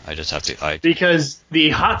open. I just have to... Because the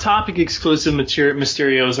Hot Topic exclusive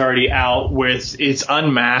Mysterio is already out with... It's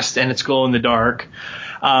unmasked and it's glow-in-the-dark.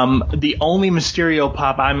 The only Mysterio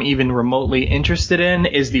pop I'm even remotely interested in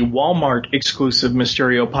is the Walmart exclusive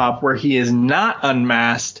Mysterio pop, where he is not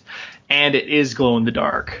unmasked and it is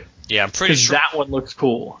glow-in-the-dark. Yeah, I'm pretty sure... that one looks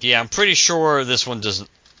cool. Yeah, I'm pretty sure this one doesn't...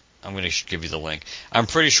 I'm going to give you the link. I'm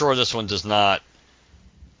pretty sure this one does not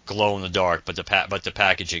glow in the dark, but the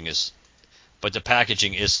packaging is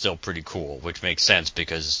still pretty cool, which makes sense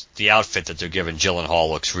because the outfit that they're giving Gyllenhaal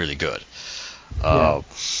looks really good.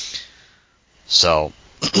 So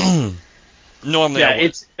normally,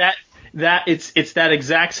 it's that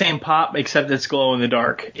exact same pop, except it's glow in the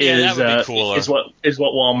dark. That would be cooler. Is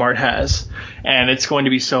what Walmart has, and it's going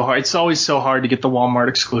to be so hard. It's always so hard to get the Walmart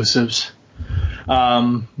exclusives.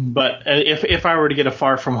 But if I were to get a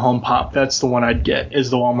Far From Home pop, that's the one I'd get, is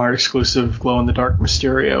the Walmart exclusive glow-in-the-dark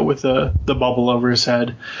Mysterio with the bubble over his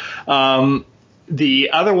head. The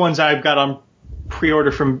other ones I've got on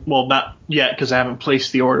pre-order from, well, not yet because I haven't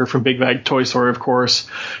placed the order, from Big Bag Toy Store, of course,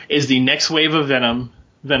 is the next wave of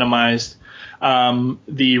Venomized,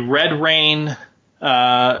 the Red Rain,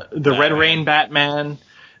 Red Rain Batman,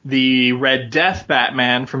 the Red Death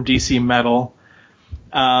Batman from DC Metal.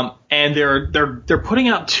 And they're putting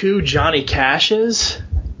out 2 Johnny Cashes.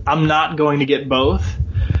 I'm not going to get both.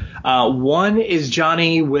 One is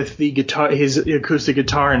Johnny with the guitar, his acoustic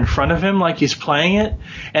guitar in front of him like he's playing it,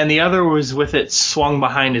 and the other was with it swung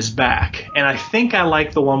behind his back. And I think I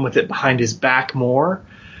like the one with it behind his back more.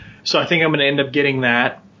 So I think I'm going to end up getting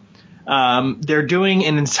that. They're doing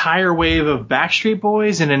an entire wave of Backstreet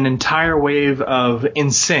Boys and an entire wave of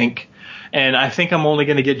NSYNC. And I think I'm only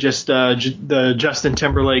going to get just the Justin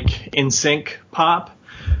Timberlake NSYNC pop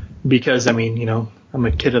because, I mean, I'm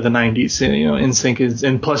a kid of the '90s, and NSYNC is,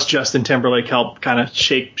 and plus Justin Timberlake helped kind of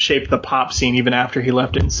shape the pop scene even after he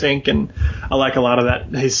left NSYNC, and I like a lot of that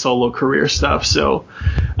his solo career stuff. So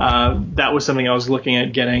that was something I was looking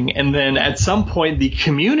at getting. And then at some point the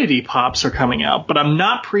Community pops are coming out, but I'm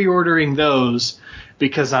not pre-ordering those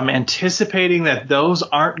because I'm anticipating that those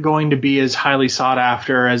aren't going to be as highly sought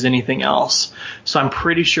after as anything else. So I'm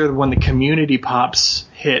pretty sure that when the Community pops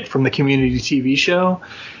hit from the Community TV show,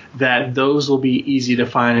 that those will be easy to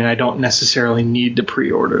find, and I don't necessarily need to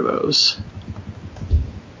pre-order those.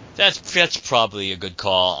 That's probably a good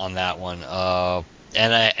call on that one.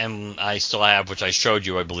 And I still have, which I showed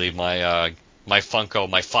you, I believe, my Funko,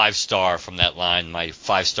 my 5-star from that line, my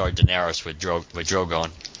 5-star Daenerys with Drogon.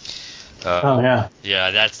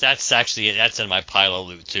 Yeah, that's actually that's in my pile of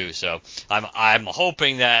loot too. So I'm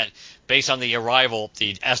hoping that based on the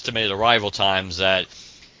estimated arrival times, that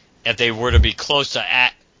if they were to be close to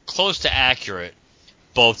accurate,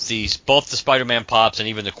 both the Spider-Man pops and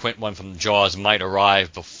even the Quint one from Jaws might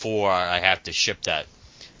arrive before I have to ship that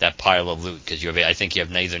pile of loot, because I think you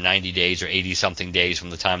have either 90 days or 80 something days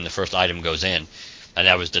from the time the first item goes in, and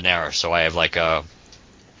that was Daenerys. So I have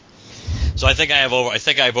I think I have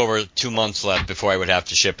over 2 months left before I would have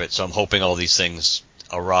to ship it. So I'm hoping all these things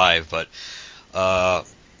arrive. But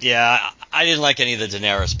yeah, I didn't like any of the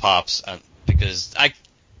Daenerys pops because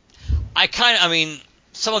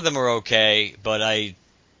some of them are okay, but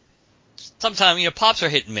sometimes pops are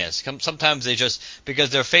hit and miss. Sometimes they just, because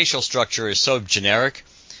their facial structure is so generic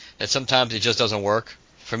that sometimes it just doesn't work.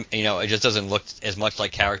 It just doesn't look as much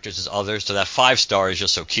like characters as others. So that 5-star is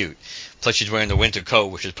just so cute. Plus, she's wearing the winter coat,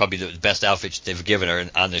 which is probably the best outfit they've given her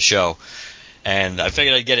on the show. And I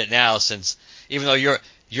figured I'd get it now, since even though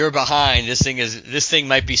you're behind, this thing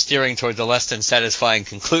might be steering towards a less than satisfying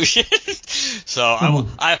conclusion. So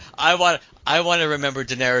I want to remember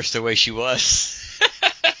Daenerys the way she was.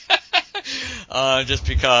 Just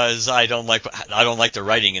because I don't like the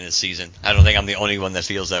writing in this season. I don't think I'm the only one that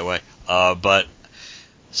feels that way. But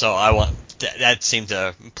so I want that seemed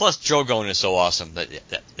to. Plus, Drogon is so awesome that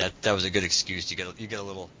was a good excuse. You get a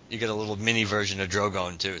little mini version of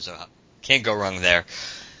Drogon too. So can't go wrong there.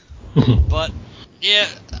 But yeah,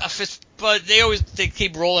 but they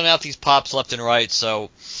keep rolling out these pops left and right. So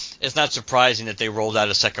it's not surprising that they rolled out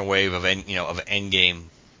a second wave of Endgame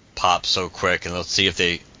pops so quick. And let's see if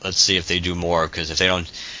they do more, because if they don't,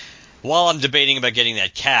 while I'm debating about getting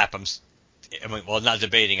that cap, not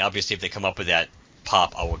debating. Obviously, if they come up with that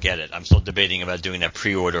pop, I will get it. I'm still debating about doing that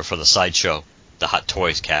pre-order for the Sideshow, the Hot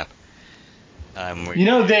Toys cap. They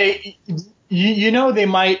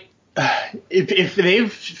might, if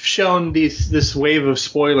they've shown this wave of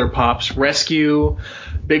spoiler pops, Rescue,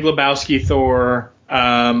 Big Lebowski, Thor,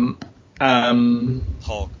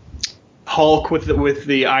 Hulk with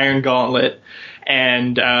the Iron Gauntlet,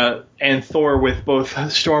 and Thor with both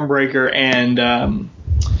Stormbreaker and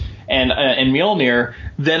Mjolnir,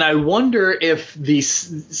 then I wonder if the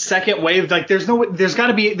second wave, like there's got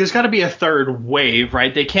to be a third wave,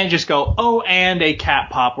 right? They can't just go, and a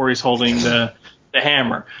Cap pop where he's holding the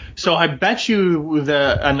hammer. So I bet you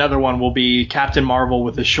another one will be Captain Marvel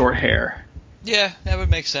with the short hair. Yeah, that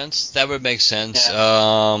would make sense. Yeah.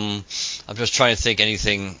 I'm just trying to think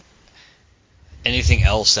anything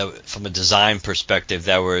else that, from a design perspective,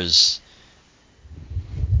 that was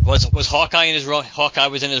Hawkeye in his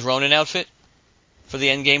Ronin outfit for the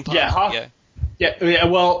Endgame pop? Yeah.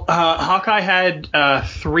 Well, Hawkeye had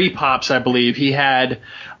 3 pops, I believe. He had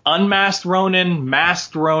unmasked Ronin,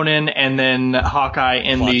 masked Ronin, and then Hawkeye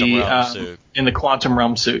in the Quantum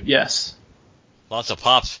Realm suit. Yes. Lots of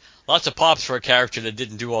pops for a character that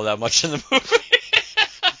didn't do all that much in the movie.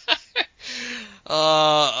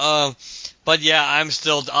 But yeah,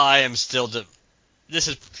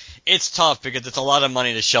 it's tough because it's a lot of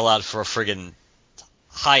money to shell out for a friggin'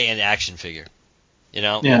 high-end action figure.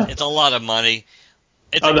 Yeah. It's a lot of money.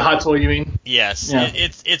 The hot toy, you mean? Yes. Yeah.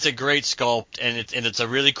 It's a great sculpt, and it's a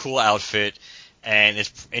really cool outfit, and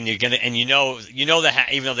even though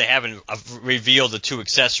they haven't revealed the two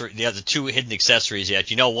hidden accessories yet,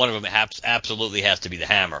 one of them absolutely has to be the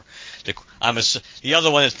hammer. The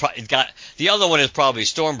other one is probably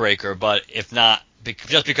Stormbreaker, but if not,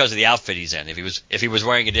 just because of the outfit he's in. If he was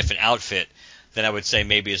wearing a different outfit, then I would say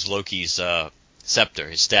maybe it's Loki's scepter,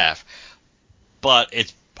 his staff. But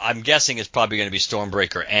I'm guessing it's probably going to be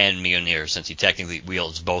Stormbreaker and Mjolnir, since he technically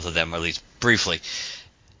wields both of them, or at least briefly.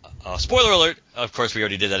 Spoiler alert! Of course, we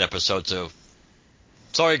already did that episode, so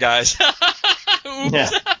sorry, guys. Oops. Yeah.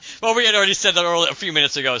 Well, we had already said that a few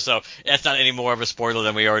minutes ago, so that's not any more of a spoiler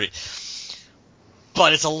than we already.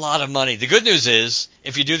 But it's a lot of money. The good news is,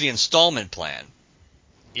 if you do the installment plan,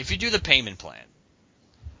 if you do the payment plan,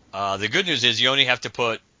 The good news is you only have to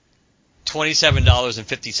put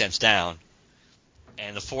 $27.50 down,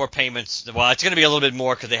 and the 4 payments. Well, it's going to be a little bit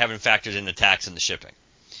more because they haven't factored in the tax and the shipping.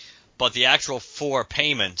 But the actual 4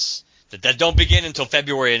 payments that don't begin until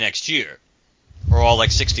February of next year are all like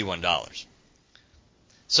 $61.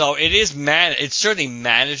 So it's certainly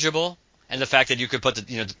manageable, and the fact that you could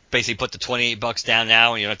basically put the $28 down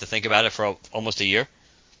now and you don't have to think about it for almost a year.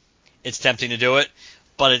 It's tempting to do it,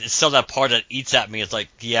 but it's still that part that eats at me. It's like,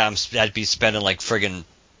 yeah, I'd be spending like friggin',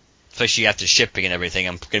 especially after shipping and everything,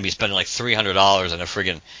 I'm going to be spending like $300 on a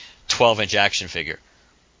friggin' 12-inch action figure,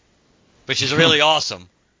 which is really awesome.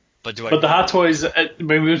 But the Hot Toys,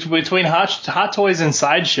 between Hot Toys and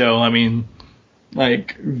Sideshow, I mean,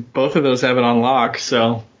 like, both of those have it on lock,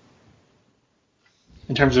 so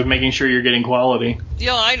in terms of making sure you're getting quality.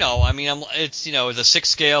 Yeah, I know. I mean, it's the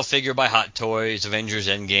 6-scale figure by Hot Toys, Avengers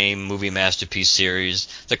Endgame, movie masterpiece series.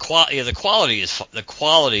 The quality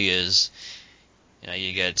is,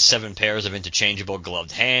 you get 7 pairs of interchangeable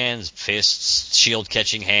gloved hands, fists, shield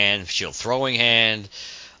catching hand, shield throwing hand.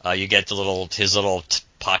 You get his little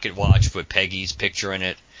pocket watch with Peggy's picture in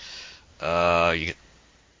it. I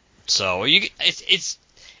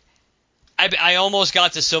almost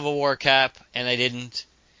got the Civil War cap, and I didn't.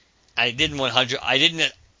 I didn't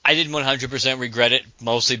 100% regret it,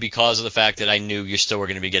 mostly because of the fact that I knew you still were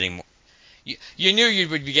going to be getting more. You knew you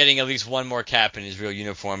would be getting at least one more cap in his real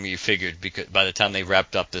uniform. You figured, because by the time they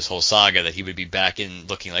wrapped up this whole saga, that he would be back in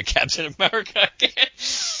looking like Captain America again.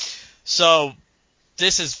 So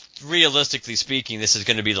this is, realistically speaking, this is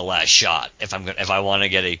going to be the last shot if I want to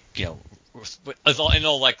get in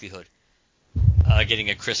all likelihood, getting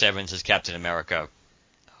a Chris Evans as Captain America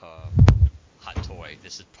hot toy.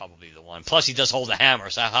 This is probably the one. Plus, he does hold a hammer.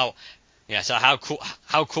 So how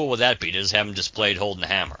cool would that be to just have him displayed holding a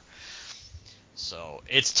hammer? So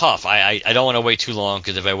it's tough. I don't want to wait too long,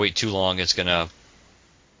 because if I wait too long, it's gonna,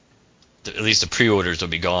 at least the pre-orders will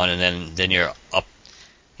be gone, and then you're up,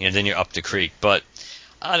 then you're up the creek. But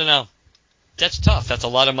I don't know. That's tough. That's a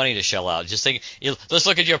lot of money to shell out. Just think. Let's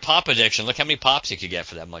look at your pop addiction. Look how many pops you could get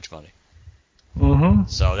for that much money. Mm-hmm.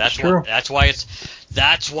 So that's why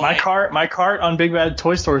my cart on Big Bad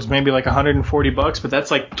Toy Store is maybe like $140, but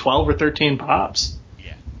that's like 12 or 13 pops.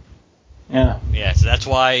 Yeah. So that's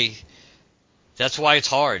why it's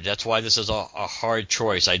hard. That's why this is a hard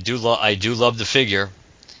choice. I do love the figure,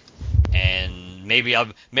 and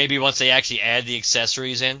maybe once they actually add the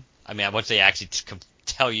accessories in. I mean, once they actually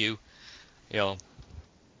tell you,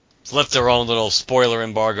 lift their own little spoiler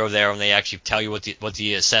embargo there, and they actually tell you what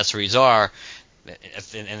the accessories are,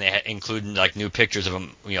 and they include like new pictures of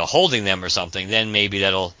them, holding them or something. Then maybe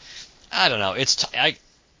that'll, I don't know.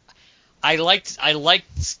 I like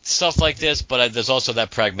stuff like this, but there's also that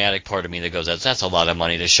pragmatic part of me that goes, that's a lot of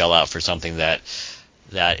money to shell out for something that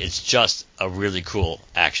it's just a really cool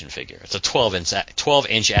action figure. It's a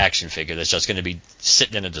 12-inch action figure that's just going to be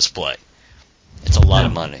sitting in a display. It's a lot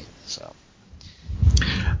of money. So.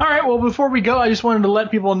 All right, well, before we go, I just wanted to let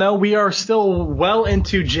people know we are still well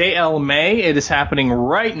into JL May. It is happening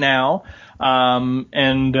right now.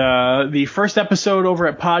 And the first episode over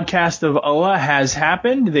at Podcast of Oa has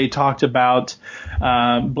happened. They talked about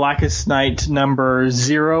Blackest Night number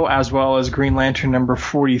 0 as well as Green Lantern number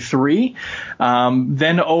 43.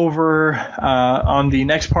 Then over on the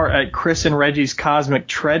next part at Chris and Reggie's Cosmic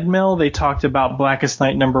Treadmill, they talked about Blackest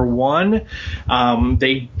Night number 1.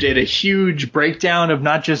 They did a huge breakdown of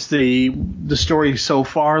not just the story so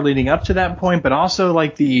far leading up to that point, but also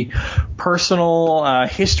like the personal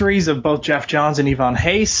histories of both Jeff Johns and Yvonne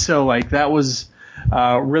Hayes. So like that was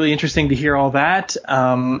really interesting to hear all that.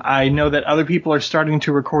 I know that other people are starting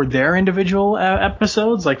to record their individual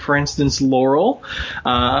episodes, like for instance Laurel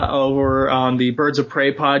over on the Birds of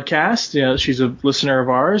Prey podcast. She's a listener of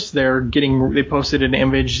ours. They posted an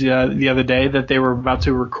image the other day that they were about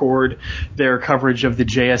to record their coverage of the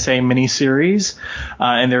JSA miniseries,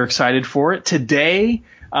 and they're excited for it. Today,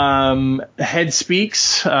 Head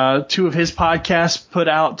Speaks, 2 of his podcasts put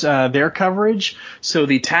out their coverage. So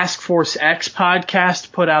the Task Force X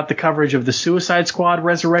podcast put out the coverage of the Suicide Squad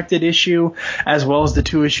Resurrected issue, as well as the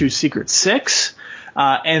 2-issue Secret Six.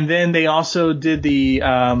 And then they also did the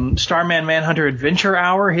Starman Manhunter Adventure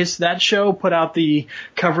Hour. That show put out the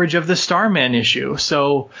coverage of the Starman issue.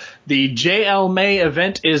 So the JL May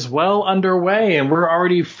event is well underway, and we're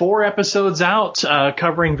already 4 episodes out,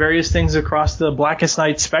 covering various things across the Blackest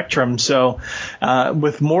Night spectrum. So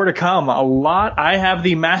with more to come, a lot. I have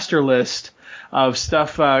the master list of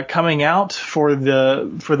stuff coming out for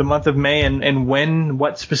the month of May, and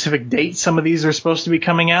what specific dates some of these are supposed to be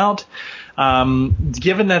coming out.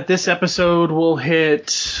 Given that this episode will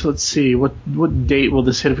hit, let's see, what date will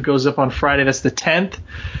this hit if it goes up on Friday? That's the 10th.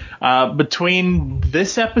 Between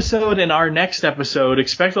this episode and our next episode,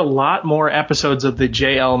 expect a lot more episodes of the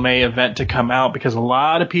JL May event to come out because a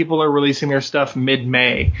lot of people are releasing their stuff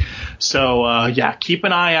mid-May. So, keep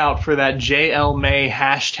an eye out for that JL May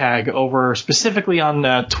hashtag over specifically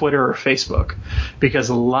on Twitter or Facebook because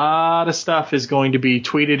a lot of stuff is going to be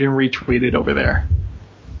tweeted and retweeted over there.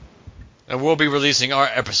 And we'll be releasing our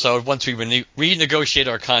episode once we renegotiate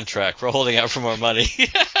our contract. We're holding out for more money.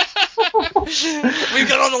 We've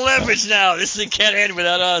got all the leverage now. This thing can't end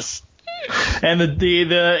without us. And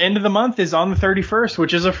the end of the month is on the 31st,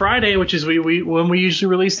 which is a Friday, which is when we usually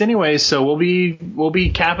release anyways. So we'll be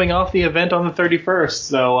capping off the event on the 31st.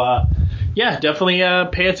 So definitely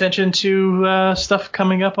pay attention to stuff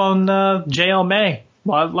coming up on JL May.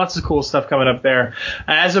 Lots of cool stuff coming up there.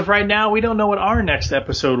 As of right now, we don't know what our next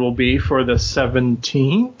episode will be for the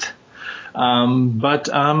 17th,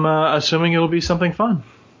 but I'm assuming it'll be something fun.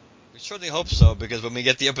 We certainly hope so, because when we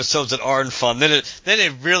get the episodes that aren't fun, then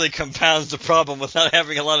it really compounds the problem without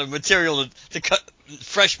having a lot of material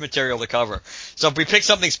fresh material to cover. So if we pick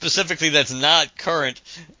something specifically that's not current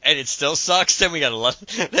and it still sucks, then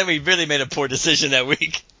then we really made a poor decision that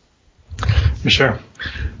week. For sure.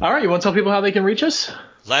 All right, you want to tell people how they can reach us?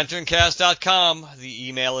 LanternCast.com. The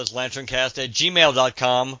email is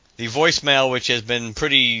lanterncast@gmail.com. The voicemail, which has been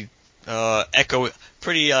pretty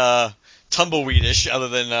tumbleweedish, other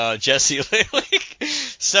than Jesse lately.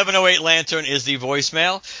 708-LANTERN is the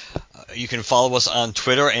voicemail. You can follow us on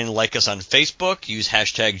Twitter and like us on Facebook. Use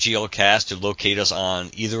hashtag GLCast to locate us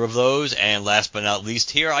on either of those. And last but not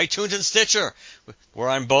least, here, iTunes and Stitcher. We're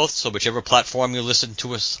on both, so whichever platform you listen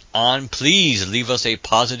to us on, please leave us a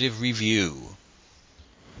positive review.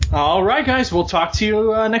 All right, guys. We'll talk to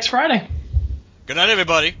you next Friday. Good night,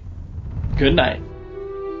 everybody. Good night.